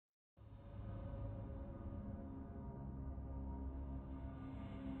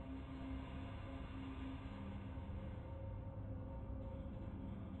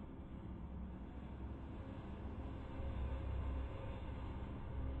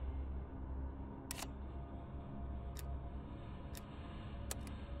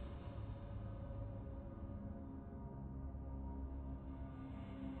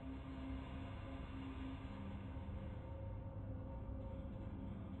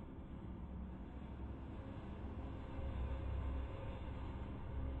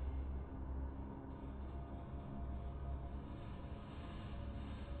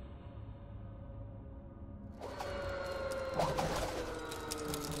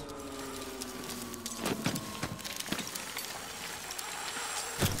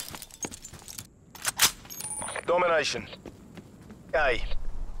location. A.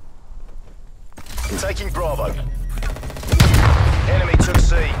 Taking Bravo. Enemy took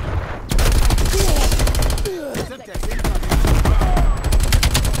C.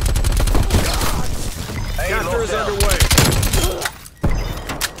 Capture is underway.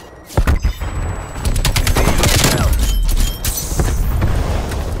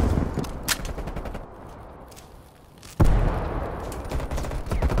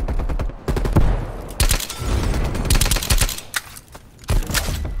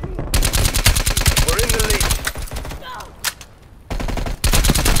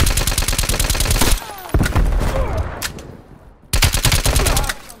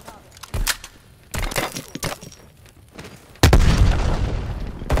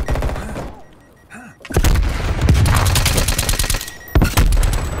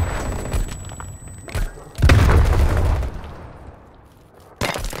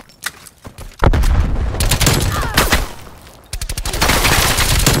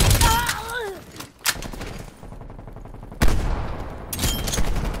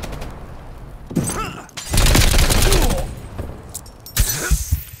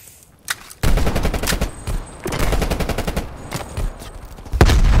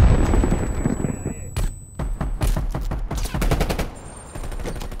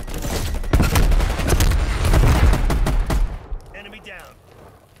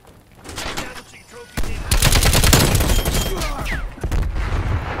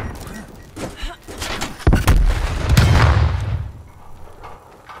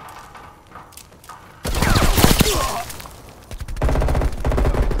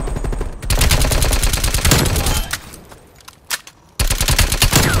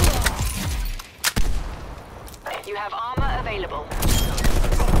 You have armor available.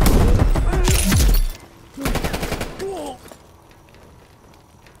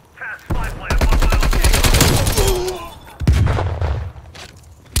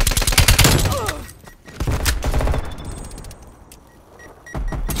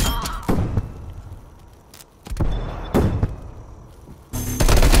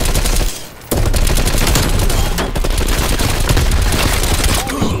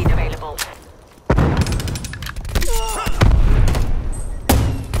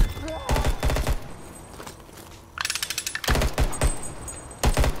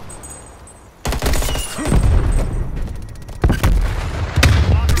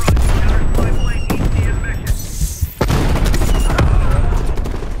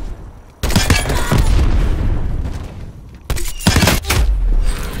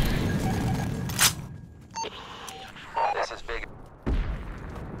 This is big.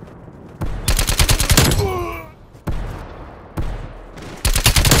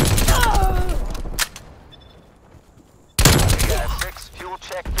 Six, fuel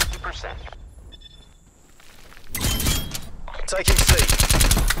check 50%. Taking C.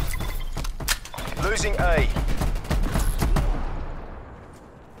 Losing A.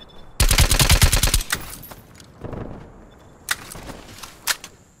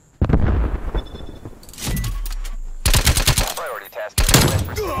 Priority task.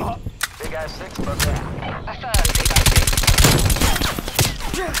 Big Eye 6, but Affirm, Big Eye 6.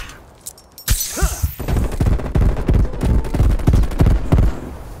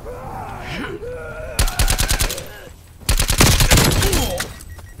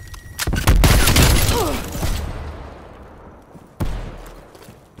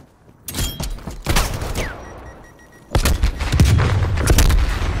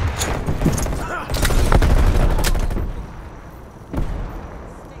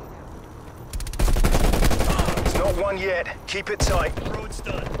 One yet. Keep it tight. Road's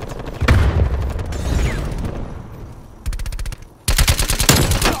done.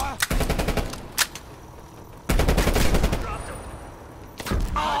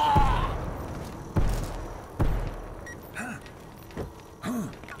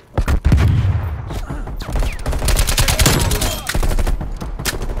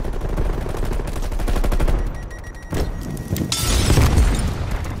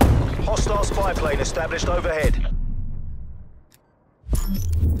 Hostile spy plane established overhead.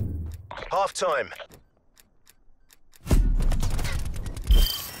 Half time.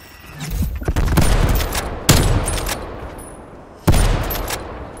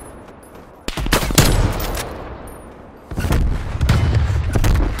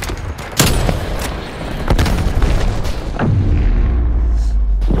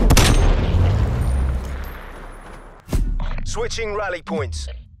 Switching rally points.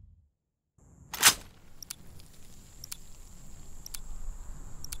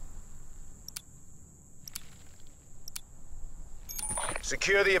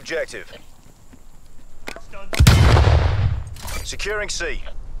 Secure the objective. Stunned. Securing C.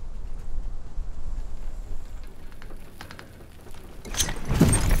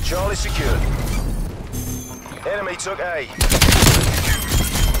 Charlie secured. Enemy took A.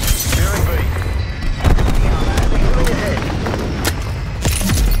 Securing B. Moving ahead.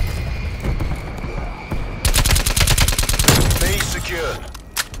 B secured.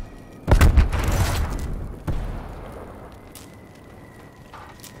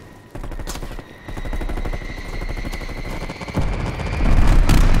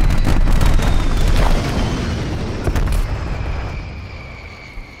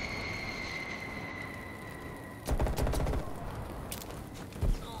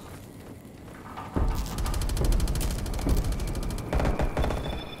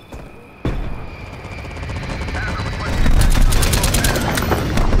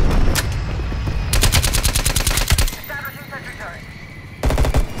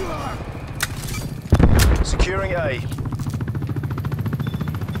 Securing A.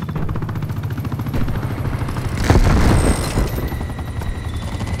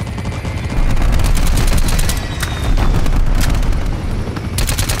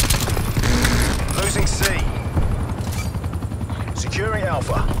 Losing C. Securing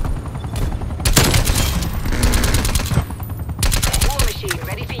Alpha. War machine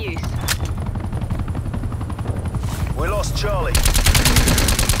ready for use. We lost Charlie.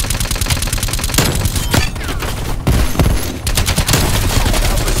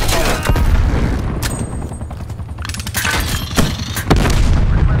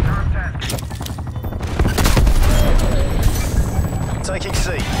 Taking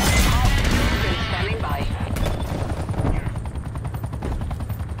C. Standing by.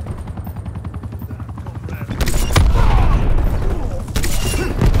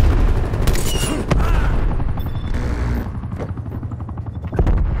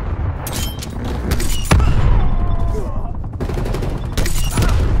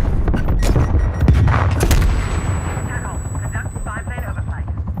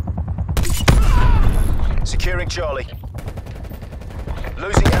 Securing Charlie.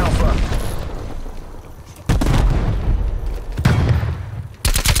 Losing Alpha.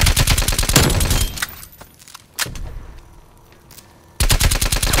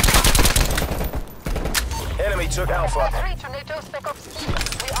 Enemy took Alpha. 3 to NATO spec ops team.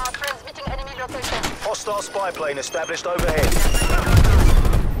 We are transmitting enemy location. Hostile spy plane established overhead.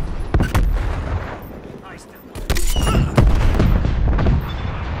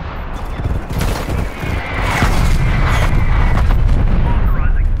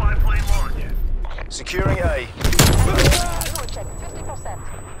 Securing A. Fuel check 50%.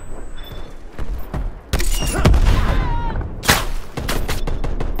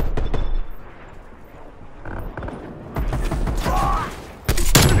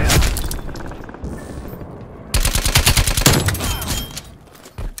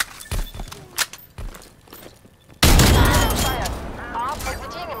 Fired. Arm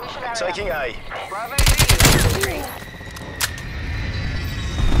exiting mission area. Taking A. Bravo 3.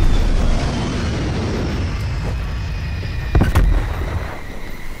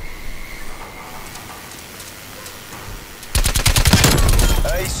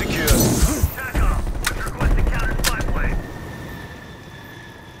 A secure. TACOM, what's requesting counter spy plane?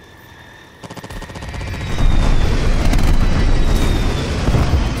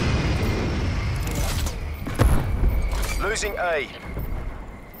 Losing A.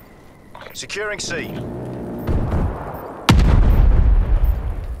 Securing C.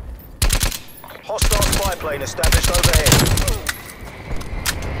 Hostile spy plane established overhead.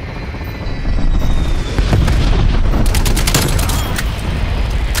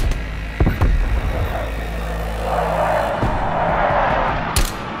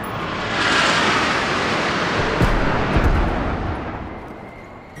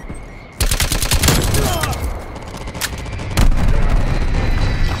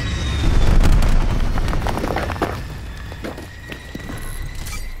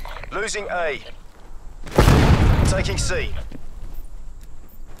 Losing A. Taking C.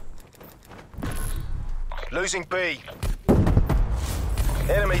 Losing B.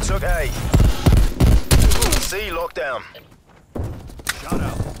 Enemy took A. C locked down. Shot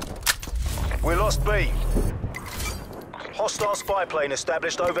out. We lost B. Hostile spy plane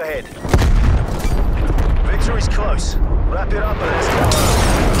established overhead. Victory's close. Wrap it up and let's go.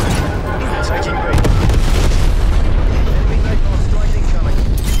 Taking B. Enemy napalm strike incoming.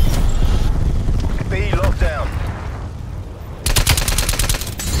 B locked down.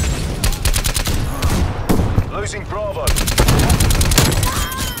 Losing Bravo.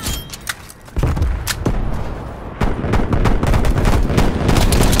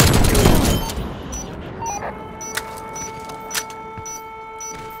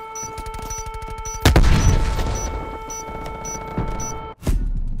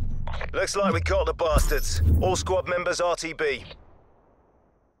 Looks like we caught the bastards. All squad members RTB.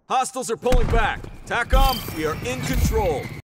 Hostiles are pulling back. TACOM, we are in control.